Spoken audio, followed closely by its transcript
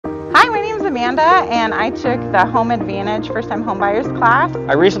Amanda, and I took the Home Advantage first-time homebuyers class.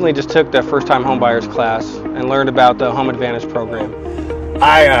 I recently just took the first-time homebuyers class and learned about the Home Advantage program.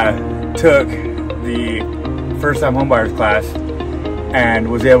 I took the first-time homebuyers class and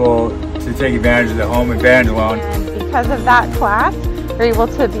was able to take advantage of the Home Advantage loan. And because of that class, we're able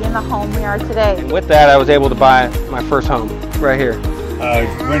to be in the home we are today. And with that, I was able to buy my first home right here.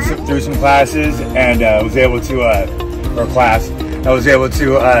 Went through some classes and was able to, I was able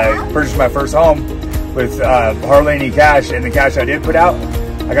to purchase my first home with hardly any cash, and the cash I did put out,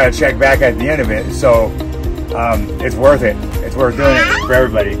 I got a check back at the end of it. So it's worth it. It's worth doing it for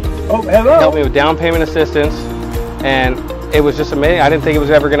everybody. Oh, hello. It helped me with down payment assistance, and it was just amazing. I didn't think it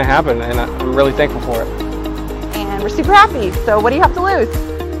was ever going to happen, and I'm really thankful for it. And we're super happy. So what do you have to lose?